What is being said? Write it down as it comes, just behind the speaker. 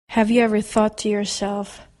Have you ever thought to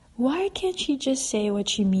yourself, why can't she just say what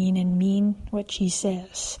she mean what she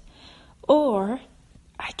says? Or,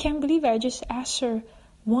 I can't believe I just asked her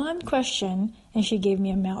one question and she gave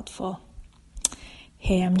me a mouthful.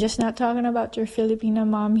 Hey, I'm just not talking about your Filipino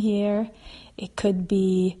mom here. It could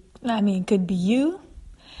be you,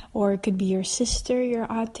 or it could be your sister, your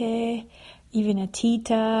ate, even a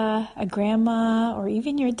tita, a grandma, or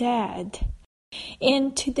even your dad.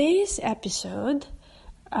 In today's episode,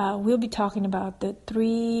 we'll be talking about the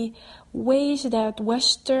 3 ways that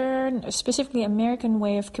Western, specifically American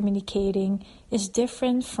way of communicating is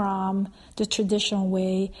different from the traditional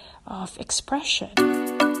way of expression.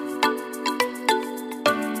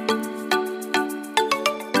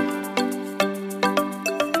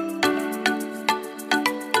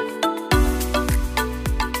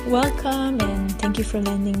 Welcome and thank you for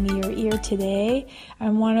lending me your ear today.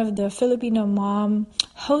 I'm one of the Filipino mom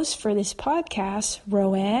hosts for this podcast,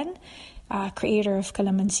 Rowan, creator of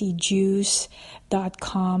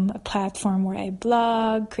CalamansiJuice.com, a platform where I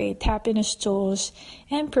blog, create happiness tools,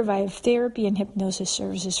 and provide therapy and hypnosis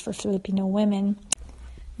services for Filipino women.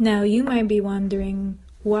 Now, you might be wondering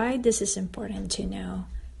why this is important to know.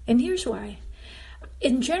 And here's why.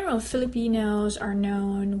 In general, Filipinos are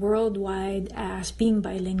known worldwide as being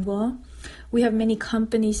bilingual. We have many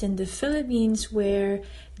companies in the Philippines where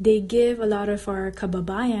they give a lot of our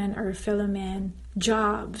kababayan or fellow men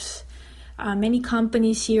jobs. Many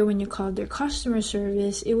companies here, when you call their customer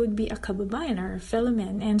service, it would be a kababayan or a fellow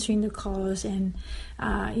man answering the calls and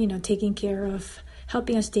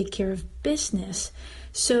helping us take care of business.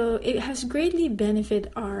 So it has greatly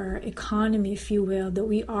benefited our economy, if you will, that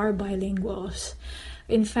we are bilinguals.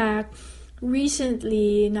 In fact,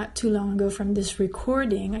 recently, not too long ago from this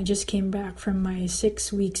recording, I just came back from my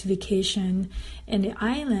 6 weeks vacation in the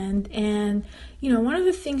island. And, one of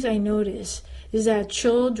the things I noticed is that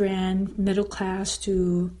children, middle class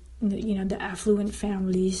to, the affluent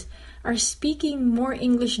families, are speaking more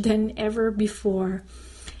English than ever before.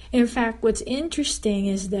 In fact, what's interesting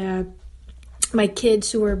is that my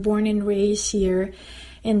kids who were born and raised here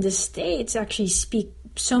in the States actually speak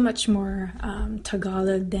so much more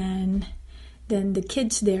Tagalog than the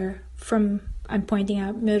kids there from, I'm pointing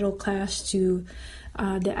out, middle class to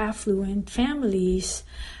the affluent families.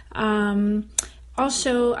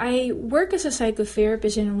 Also, I work as a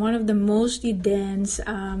psychotherapist in one of the mostly dense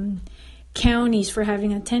counties for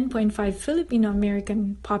having a 10.5 Filipino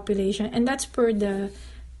American population, and that's per the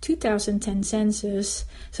 2010 census.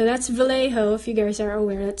 So that's Vallejo, if you guys are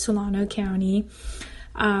aware, that's Solano County.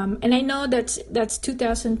 And I know that's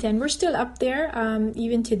 2010. We're still up there,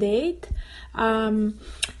 even to date. And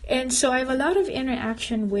so I have a lot of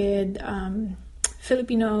interaction with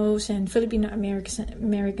Filipinos and Filipino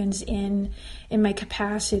Americans in my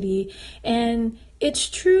capacity. And it's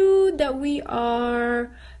true that we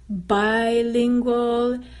are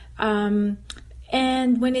bilingual. And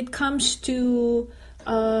when it comes to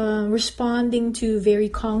responding to very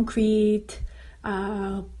concrete,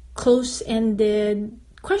 close-ended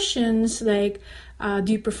questions like,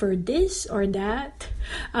 do you prefer this or that?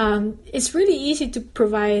 It's really easy to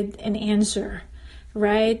provide an answer,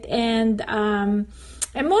 right? And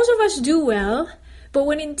most of us do well, but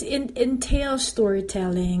when it entails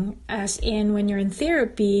storytelling, as in when you're in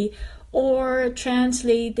therapy or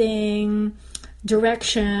translating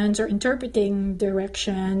directions or interpreting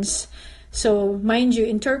directions. So mind you,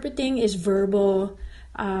 interpreting is verbal,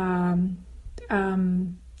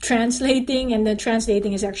 translating, and then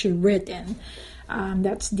translating is actually written.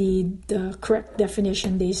 That's the correct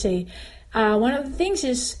definition, they say. One of the things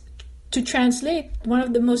is to translate. One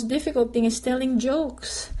of the most difficult things is telling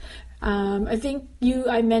jokes. I think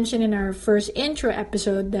I mentioned in our first intro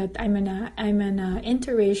episode that I'm in an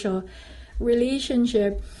interracial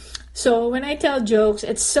relationship. So when I tell jokes,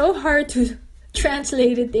 it's so hard to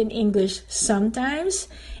translate it in English sometimes.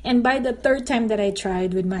 And by the 3rd time that I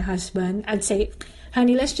tried with my husband, I'd say,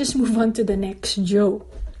 honey, let's just move on to the next joke.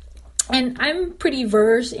 And I'm pretty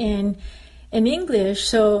versed in English.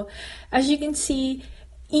 So as you can see,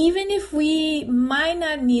 even if we might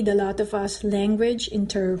not need a lot of us language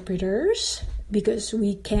interpreters, because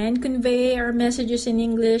we can convey our messages in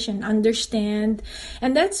English and understand.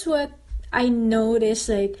 And that's what I notice,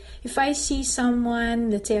 like, if I see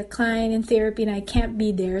someone, let's say a client in therapy, and I can't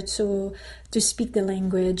be there to speak the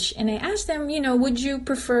language, and I ask them, would you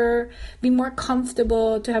be more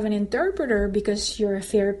comfortable to have an interpreter because your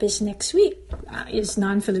therapist next week is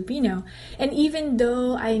non-Filipino? And even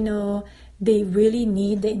though I know they really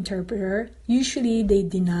need the interpreter, usually they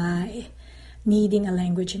deny needing a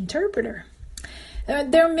language interpreter.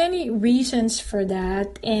 There are many reasons for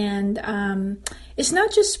that, and it's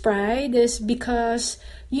not just pride. It's because,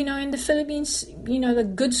 in the Philippines,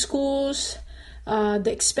 the good schools,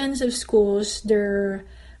 the expensive schools, their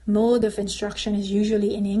mode of instruction is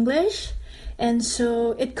usually in English. And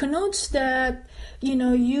so it connotes that,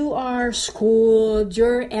 you are schooled,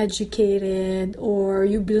 you're educated, or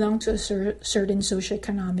you belong to a certain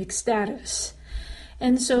socioeconomic status.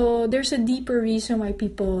 And so there's a deeper reason why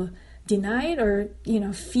people deny it, or,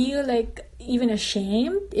 feel like even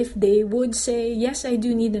ashamed if they would say, yes, I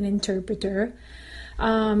do need an interpreter.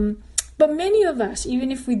 But many of us,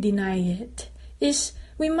 even if we deny it,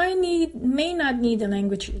 we may not need a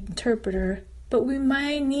language interpreter, but we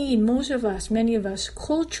might need, many of us,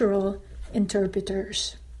 cultural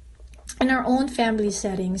interpreters. In our own family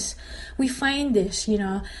settings, we find this,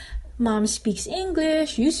 mom speaks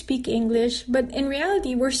English, you speak English, but in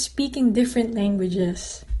reality, we're speaking different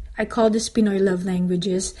languages. I call this Pinoy love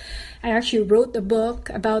languages. I actually wrote a book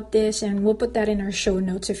about this, and we'll put that in our show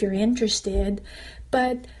notes if you're interested.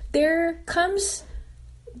 But there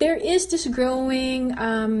is this growing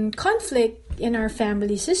conflict in our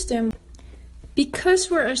family system because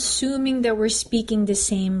we're assuming that we're speaking the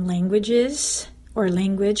same languages or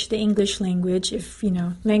language, the English language, if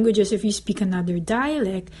you speak another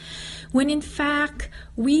dialect, when in fact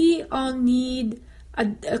we all need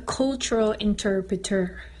a cultural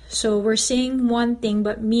interpreter. So we're saying one thing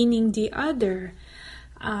but meaning the other.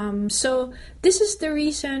 So this is the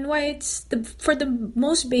reason why it's for the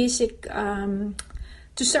most basic.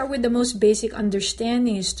 To start with the most basic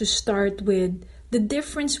understanding is to start with the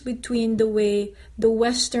difference between the way the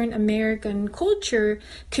Western American culture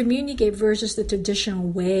communicate versus the traditional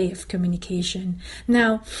way of communication.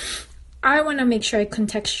 Now, I want to make sure I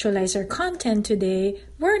contextualize our content today.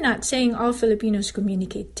 We're not saying all Filipinos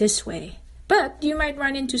communicate this way, but you might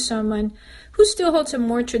run into someone who still holds a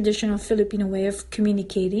more traditional Filipino way of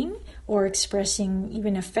communicating or expressing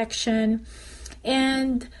even affection.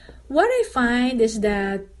 And what I find is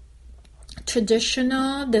that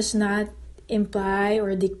traditional does not imply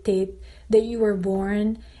or dictate that you were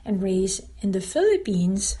born and raised in the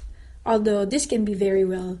Philippines, although this can be very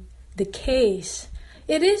well the case.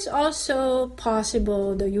 It is also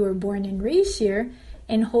possible that you were born and raised here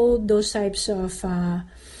and hold those types of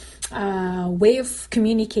way of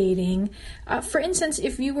communicating. For instance,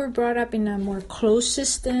 if you were brought up in a more closed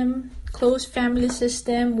family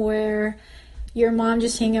system where your mom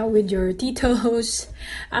just hang out with your titos,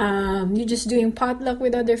 you're just doing potluck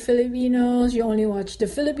with other Filipinos, you only watch the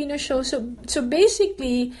Filipino show. So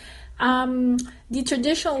basically, the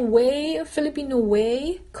traditional way, Filipino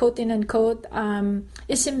way, quote and unquote,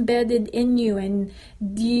 is embedded in you, and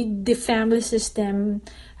the family system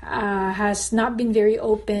has not been very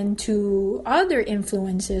open to other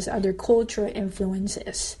influences, other cultural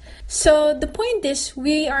influences. So the point is,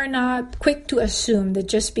 we are not quick to assume that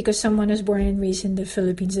just because someone is born and raised in the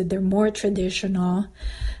Philippines that they're more traditional.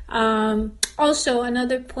 Also,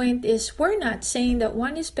 another point is, we're not saying that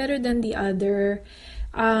one is better than the other.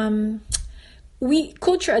 We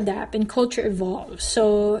culture adapt and culture evolves.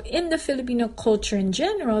 So in the Filipino culture in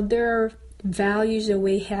general, there are values that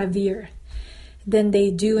weigh heavier than they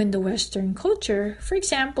do in the Western culture. For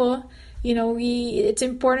example, it's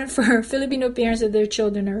important for Filipino parents that their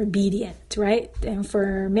children are obedient, right? And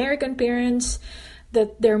for American parents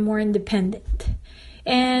that they're more independent.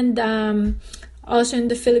 And also in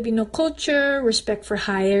the Filipino culture, respect for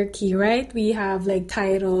hierarchy, right? We have like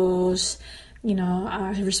titles,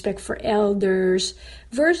 respect for elders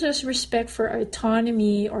versus respect for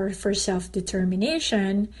autonomy or for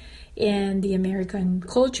self-determination in the American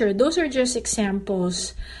culture. Those are just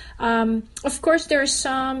examples. Of course, there are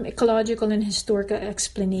some ecological and historical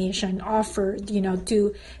explanation offered,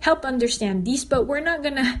 to help understand these, but we're not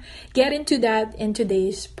going to get into that in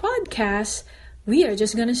today's podcast. We are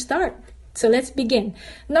just going to start. So let's begin.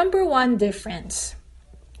 Number one difference: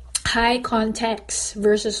 high context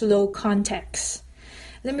versus low context.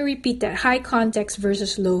 Let me repeat that. High context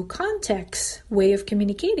versus low context way of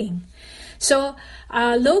communicating. So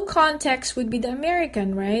low context would be the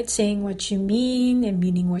American, right? Saying what you mean and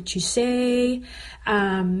meaning what you say.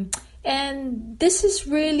 And this is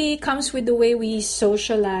really comes with the way we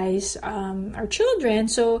socialize our children.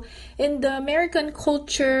 So in the American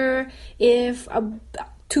culture, if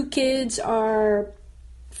two kids are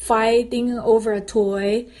fighting over a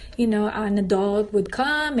toy, an adult would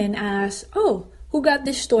come and ask, oh, who got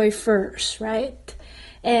this toy first, right?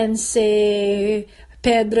 And say,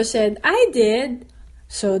 Pedro said, I did.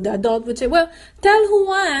 So the adult would say, well, tell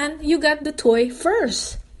Juan you got the toy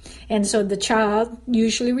first. And so the child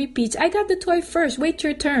usually repeats, I got the toy first, wait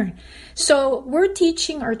your turn. So we're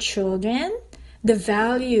teaching our children the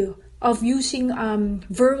value of using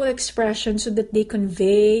verbal expression so that they can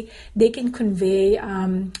convey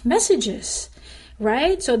messages,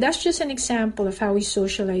 right? So that's just an example of how we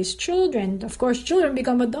socialize children. Of course, children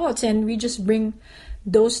become adults, and we just bring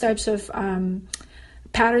those types of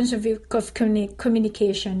patterns of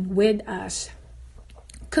communication with us.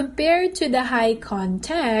 Compared to the high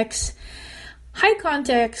context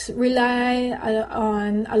rely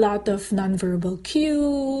on a lot of nonverbal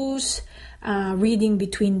cues, reading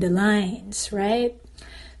between the lines, right?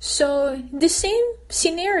 So the same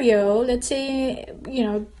scenario, let's say,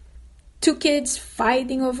 two kids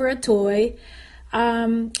fighting over a toy.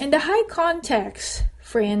 In the high context,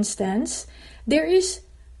 for instance, there is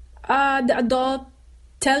the adult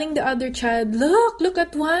telling the other child, look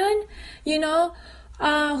at one,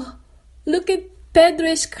 look at Pedro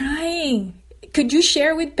is crying. Could you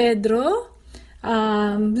share with Pedro?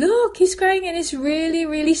 Look, he's crying and it's really,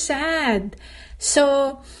 really sad.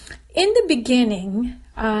 So in the beginning,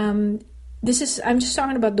 I'm just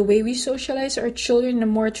talking about the way we socialize our children in a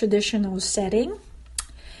more traditional setting.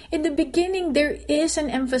 In the beginning, there is an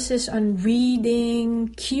emphasis on reading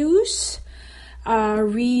cues.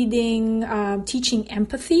 Teaching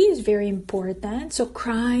empathy is very important. So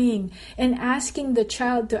crying and asking the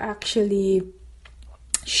child to actually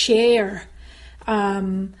share.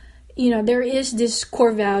 There is this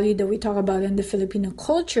core value that we talk about in the Filipino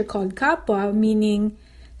culture called kapwa, meaning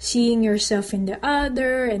seeing yourself in the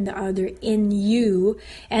other and the other in you.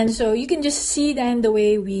 And so you can just see that in the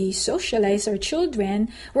way we socialize our children.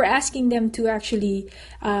 We're asking them to actually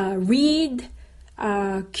read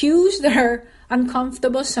cues that are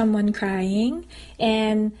uncomfortable, someone crying,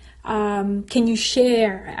 and can you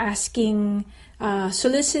share, asking,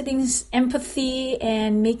 soliciting empathy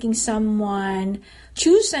and making someone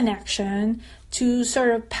choose an action to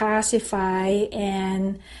sort of pacify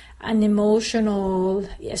an emotional,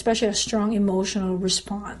 especially a strong emotional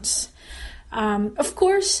response. Of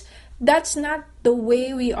course, that's not the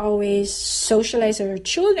way we always socialize our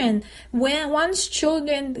children. Once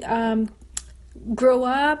children grow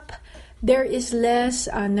up, there is less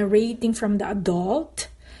narrating from the adult,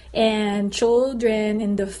 and children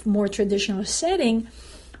in the more traditional setting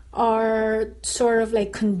are sort of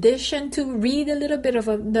like conditioned to read a little bit of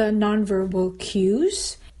the nonverbal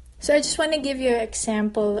cues. So I just want to give you an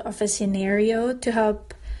example of a scenario to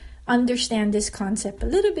help understand this concept a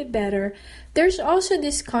little bit better. There's also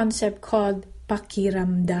this concept called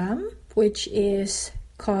pakiramdam, which is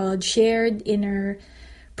called shared inner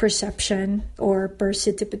perception or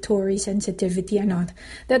percipitory sensitivity. I know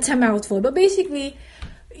that's a mouthful, but basically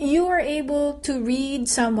you are able to read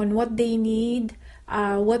someone, what they need,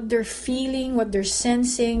 what they're feeling, what they're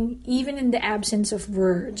sensing, even in the absence of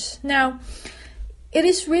words. Now, it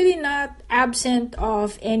is really not absent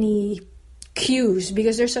of any cues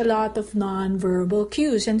because there's a lot of non-verbal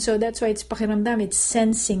cues, and so that's why it's pakiramdam, it's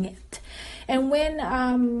sensing it. And when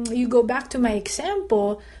you go back to my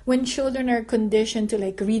example, when children are conditioned to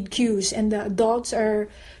like read cues and the adults are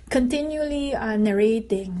continually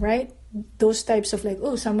narrating, right? Those types of like,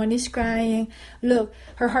 oh, someone is crying. Look,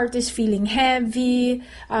 her heart is feeling heavy.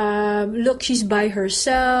 Look, she's by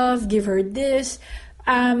herself. Give her this.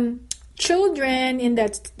 Children in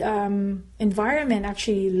that environment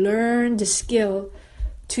actually learn the skill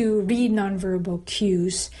to read nonverbal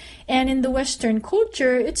cues. And in the Western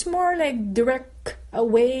culture, it's more like direct a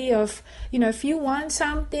way of, if you want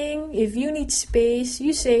something, if you need space,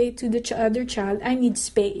 you say to the other child, I need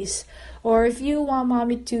space. Or if you want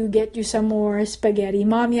mommy to get you some more spaghetti,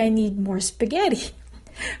 mommy, I need more spaghetti,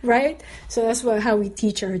 right? So that's how we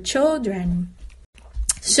teach our children.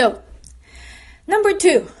 So, number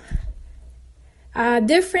 2.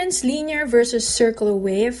 Difference, linear versus circular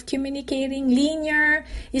way of communicating. Linear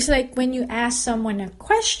is like when you ask someone a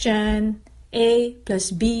question, A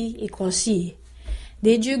plus B equals C.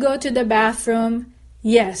 Did you go to the bathroom?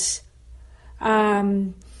 Yes.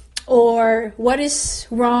 Or what is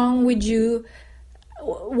wrong with you?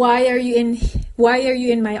 Why are you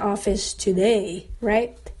in my office today?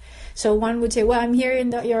 Right? So one would say, well, I'm here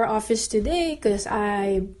in your office today because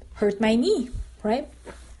I hurt my knee. Right?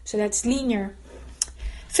 So that's linear.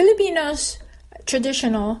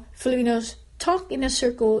 Traditional Filipinos talk in a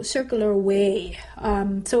circular way.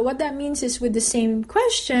 So what that means is with the same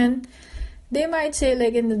question, they might say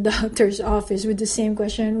like in the doctor's office with the same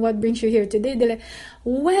question, what brings you here today? They're like,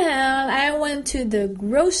 well, I went to the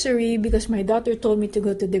grocery because my daughter told me to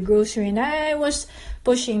go to the grocery and I was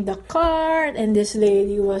pushing the cart and this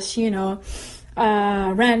lady was,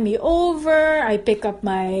 ran me over. I pick up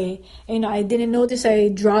my, I didn't notice I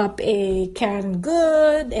drop a canned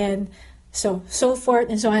good, and so forth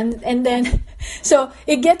and so on. And then, so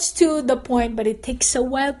it gets to the point, but it takes a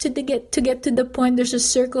while to get to the point. There's a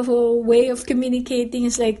circle way of communicating.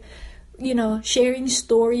 It's like, sharing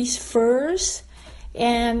stories first,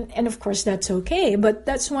 and of course that's okay. But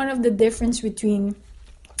that's one of the difference between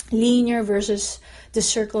linear versus the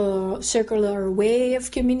circular way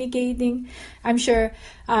of communicating. I'm sure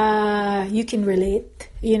you can relate.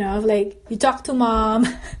 Like you talk to mom,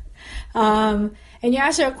 and you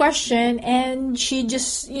ask her a question, and she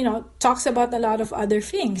just talks about a lot of other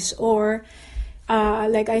things. Or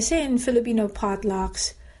like I say in Filipino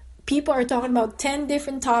potlucks, people are talking about 10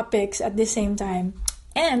 different topics at the same time.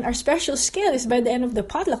 And our special skill is by the end of the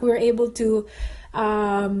potluck, we're able to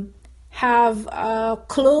have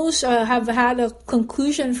had a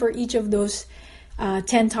conclusion for each of those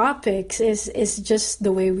 10 topics. Is just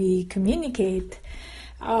the way we communicate.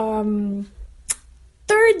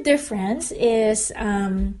 Third difference is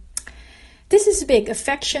this is big: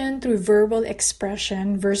 affection through verbal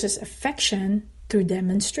expression versus affection through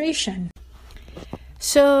demonstration.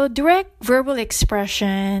 So direct verbal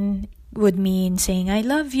expression would mean saying I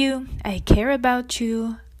love you, I care about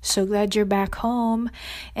you, so glad you're back home.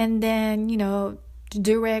 And then,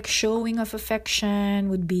 direct showing of affection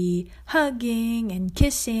would be hugging and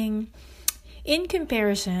kissing. In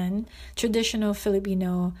comparison, traditional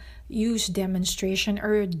Filipino use demonstration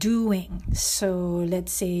or doing. So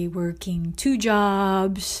let's say working 2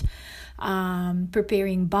 jobs,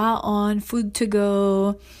 preparing baon, food to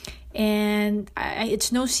go. And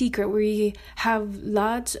it's no secret, we have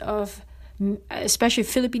lots of, especially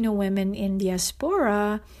Filipino women in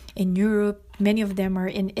diaspora, in Europe. Many of them are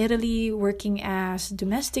in Italy working as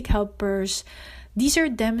domestic helpers. These are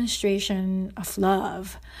demonstration of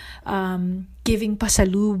love. Giving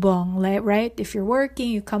pasalubong, right? If you're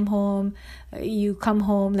working, you come home.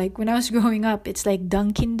 Like when I was growing up, it's like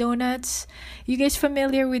Dunkin' Donuts. You guys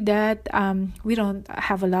familiar with that? We don't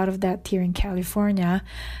have a lot of that here in California.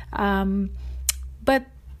 But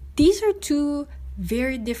these are 2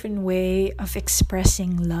 very different way of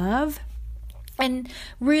expressing love. And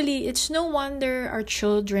really, it's no wonder our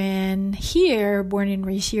children here, born and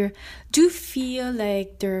raised here, do feel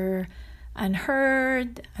like they're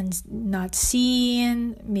unheard, not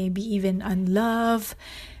seen, maybe even unloved,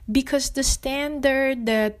 because the standard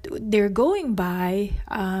that they're going by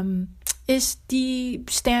is the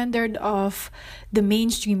standard of the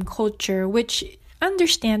mainstream culture, which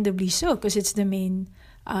understandably so, because it's the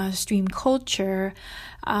mainstream culture.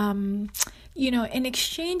 In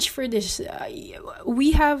exchange for this,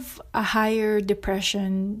 we have a higher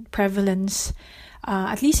depression prevalence,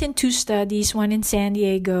 at least in 2 studies, one in San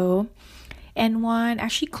Diego and one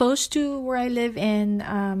actually close to where I live in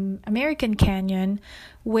American Canyon,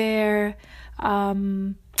 where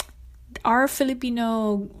our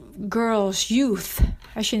Filipino youth,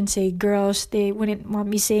 I shouldn't say girls, they wouldn't want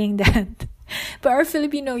me saying that, but our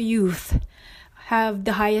Filipino youth have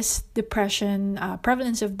the highest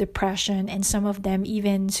prevalence of depression, and some of them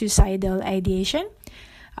even suicidal ideation,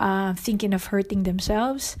 thinking of hurting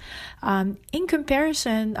themselves, in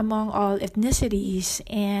comparison among all ethnicities.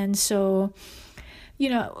 And so,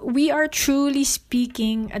 we are truly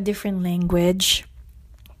speaking a different language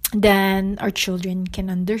than our children can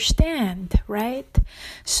understand, right?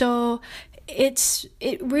 So it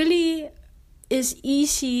really is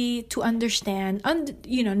easy to understand,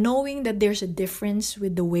 knowing that there's a difference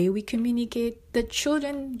with the way we communicate. The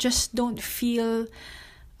children just don't feel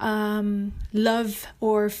love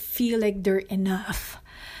or feel like they're enough,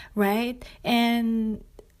 right? And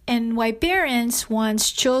why parents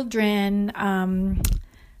wants children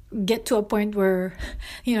get to a point where,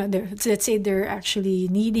 let's say they're actually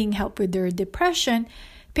needing help with their depression,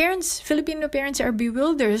 Filipino parents are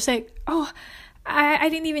bewildered. It's like, oh, I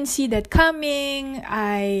didn't even see that coming.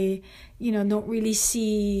 I, don't really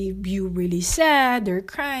see you really sad or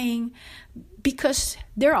crying, because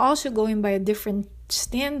they're also going by a different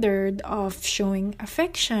standard of showing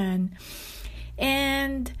affection.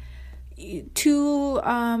 And to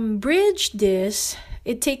bridge this,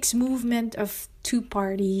 it takes movement of 2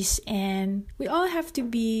 parties, and we all have to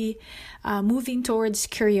be moving towards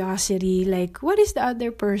curiosity, like what is the other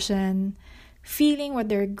person feeling, what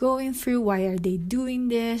they're going through, why are they doing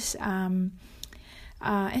this, and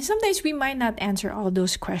sometimes we might not answer all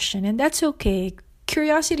those questions, and that's okay.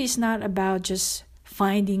 Curiosity is not about just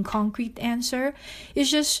finding concrete answer. It's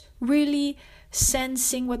just really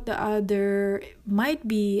sensing what the other might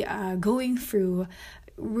be going through,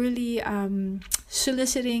 really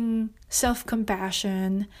soliciting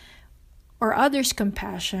self-compassion, or others'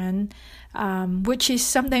 compassion, which is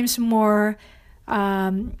sometimes more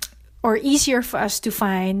or easier for us to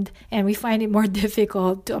find, and we find it more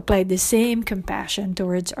difficult to apply the same compassion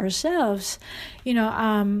towards ourselves.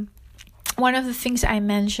 One of the things I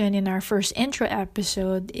mentioned in our first intro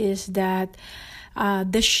episode is that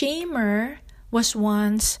the shamer was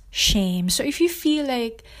once shamed. So if you feel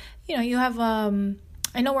like, you have,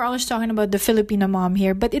 I know we're always talking about the Filipino mom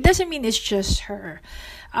here, but it doesn't mean it's just her.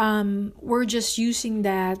 We're just using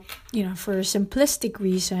that, for a simplistic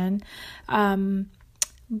reason.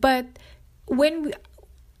 But when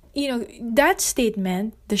that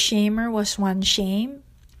statement, the shamer was one shame,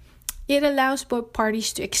 it allows both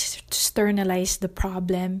parties to externalize the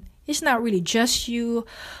problem. It's not really just you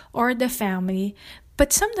or the family,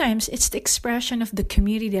 but sometimes it's the expression of the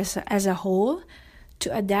community as a whole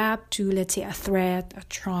to adapt to, let's say, a threat, a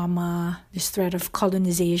trauma, this threat of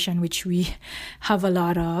colonization, which we have a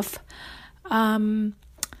lot of.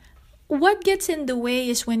 What gets in the way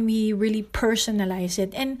is when we really personalize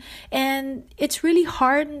it, and it's really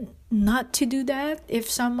hard not to do that.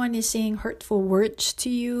 If someone is saying hurtful words to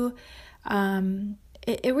you,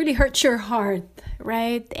 it really hurts your heart,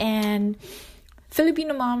 right? And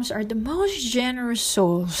Filipino moms are the most generous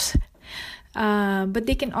souls, but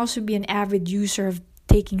they can also be an avid user of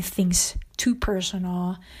taking things too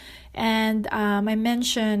personal. And I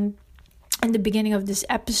mentioned in the beginning of this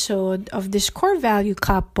episode of this core value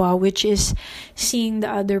kapwa, which is seeing the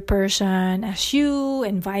other person as you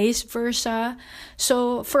and vice versa.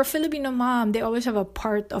 So for a Filipino mom, they always have a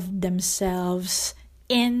part of themselves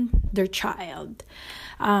in their child.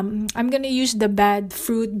 I'm going to use the bad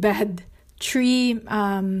fruit, bad tree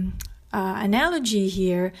analogy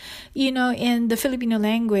here. In the Filipino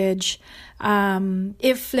language,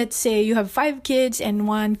 if let's say you have 5 kids and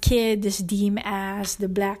one kid is deemed as the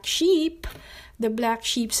black sheep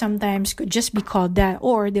sometimes could just be called that,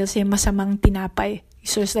 or they'll say masamang tinapay,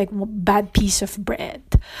 so it's like bad piece of bread,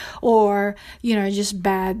 or just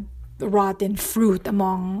bad rotten fruit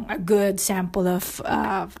among a good sample of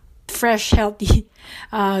fresh, healthy,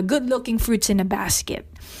 good looking fruits in a basket.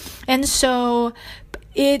 And so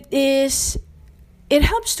it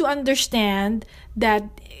helps to understand that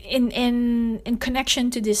in connection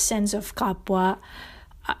to this sense of kapwa,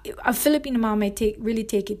 a Filipino mom may really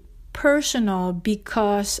take it personal,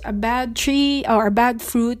 because a bad tree or a bad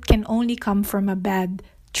fruit can only come from a bad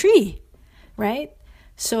tree, right?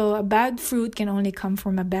 So a bad fruit can only come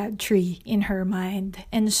from a bad tree in her mind.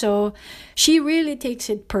 And so she really takes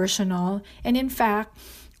it personal. And in fact,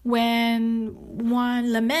 when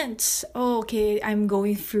one laments, okay, I'm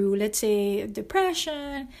going through, let's say,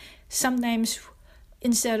 depression, sometimes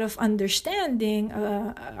instead of understanding,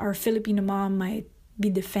 our Filipino mom might be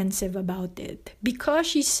defensive about it, because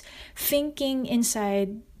she's thinking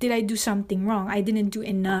inside, did I do something wrong? I didn't do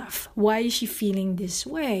enough. Why is she feeling this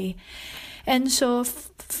way? And so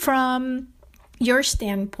from your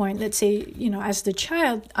standpoint, let's say, as the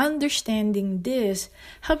child, understanding this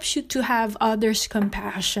helps you to have others'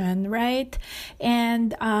 compassion, right?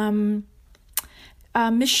 And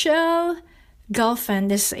Michelle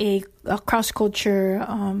Gelfand is a cross-culture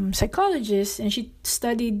psychologist, and she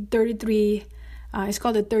studied 33, it's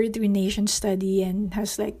called the 33 Nation Study, and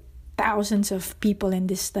has like thousands of people in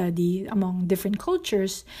this study among different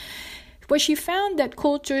cultures. But she found that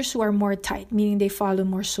cultures who are more tight, meaning they follow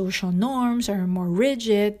more social norms, are more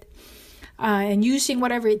rigid, and using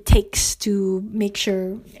whatever it takes to make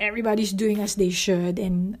sure everybody's doing as they should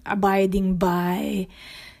and abiding by,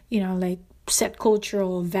 like set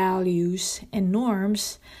cultural values and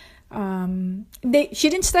norms. She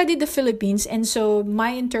didn't study the Philippines, and so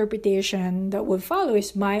my interpretation that would follow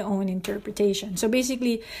is my own interpretation. So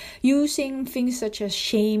basically, using things such as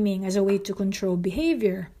shaming as a way to control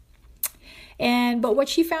behavior. But what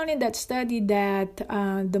she found in that study, that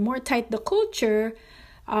the more tight the culture,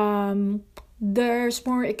 there's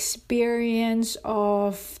more experience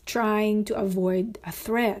of trying to avoid a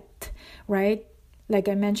threat, right? Like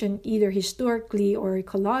I mentioned, either historically or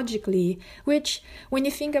ecologically, which when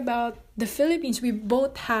you think about the Philippines, we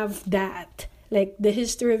both have that. Like the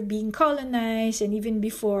history of being colonized, and even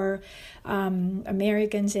before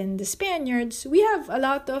Americans and the Spaniards, we have a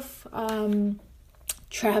lot of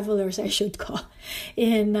travelers, I should call,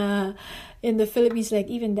 in the Philippines, like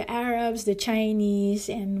even the Arabs, the Chinese,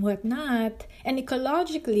 and whatnot. And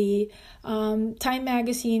ecologically, Time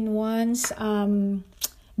Magazine once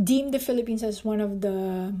deemed the Philippines as one of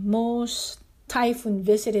the most typhoon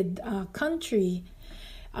visited country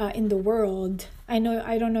in the world. I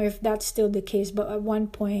don't know if that's still the case, but at one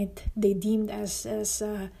point they deemed as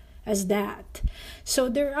that. So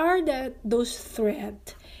there are those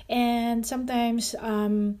threats. And sometimes,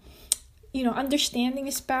 understanding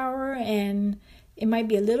is power, and it might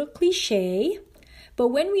be a little cliche, but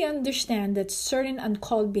when we understand that certain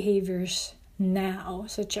uncalled behaviors now,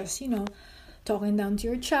 such as, talking down to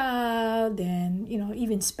your child, and,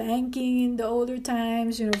 even spanking in the older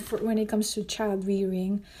times, when it comes to child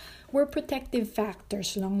rearing, were protective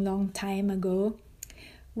factors long time ago.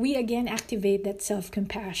 We again activate that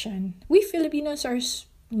self-compassion we Filipinos are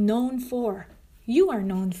known for. You are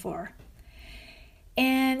known for.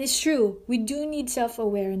 And it's true, we do need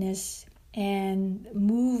self-awareness and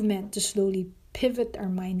movement to slowly pivot our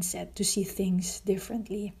mindset to see things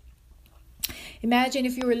differently. Imagine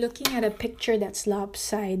if you were looking at a picture that's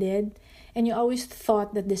lopsided and you always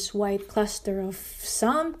thought that this white cluster of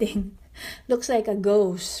something looks like a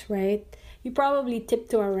ghost, right? You probably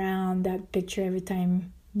tiptoe around that picture every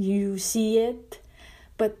time you see it.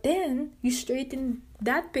 But then you straighten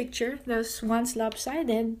that picture that's once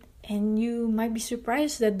lopsided, and you might be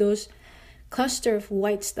surprised that those cluster of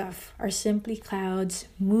white stuff are simply clouds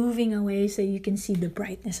moving away so you can see the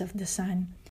brightness of the sun.